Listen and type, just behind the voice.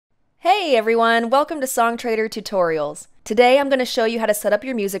Hey everyone, welcome to Songtradr Tutorials. Today I'm going to show you how to set up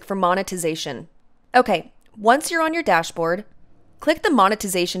your music for monetization. Okay, once you're on your dashboard, click the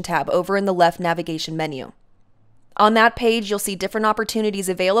Monetization tab over in the left navigation menu. On that page, you'll see different opportunities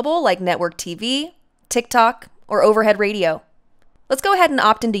available like network TV, TikTok, or overhead radio. Let's go ahead and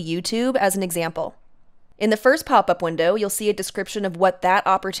opt into YouTube as an example. In the first pop-up window, you'll see a description of what that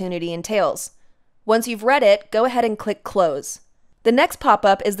opportunity entails. Once you've read it, go ahead and click Close. The next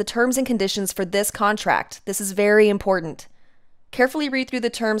pop-up is the terms and conditions for this contract. This is very important. Carefully read through the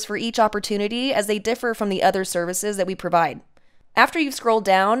terms for each opportunity as they differ from the other services that we provide. After you've scrolled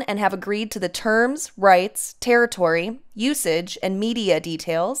down and have agreed to the terms, rights, territory, usage, and media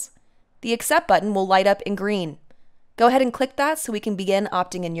details, the Accept button will light up in green. Go ahead and click that so we can begin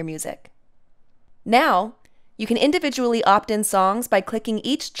opting in your music. Now, you can individually opt in songs by clicking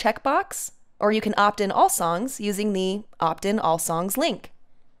each checkbox, or you can opt in all songs using the Opt in All Songs link.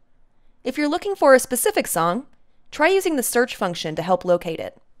 If you're looking for a specific song, try using the search function to help locate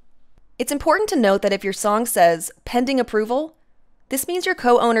it. It's important to note that if your song says pending approval, this means your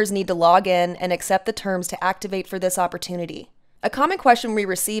co-owners need to log in and accept the terms to activate for this opportunity. A common question we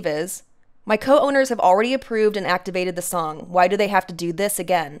receive is, my co-owners have already approved and activated the song. Why do they have to do this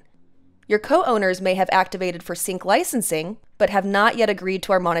again? Your co-owners may have activated for sync licensing, but have not yet agreed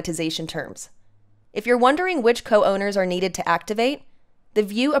to our monetization terms. If you're wondering which co-owners are needed to activate, the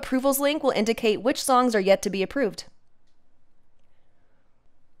View Approvals link will indicate which songs are yet to be approved.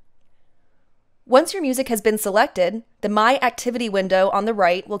 Once your music has been selected, the My Activity window on the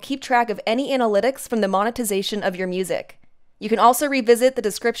right will keep track of any analytics from the monetization of your music. You can also revisit the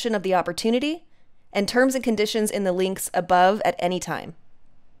description of the opportunity and terms and conditions in the links above at any time.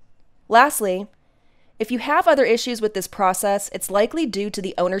 Lastly, if you have other issues with this process, it's likely due to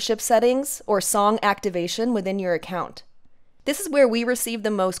the ownership settings or song activation within your account. This is where we receive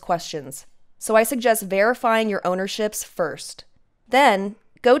the most questions, so I suggest verifying your ownerships first. Then,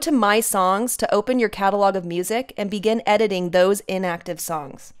 go to My Songs to open your catalog of music and begin editing those inactive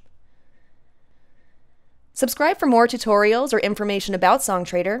songs. Subscribe for more tutorials or information about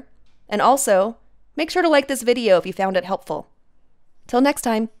Songtradr, and also, make sure to like this video if you found it helpful. Till next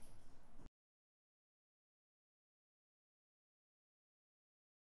time.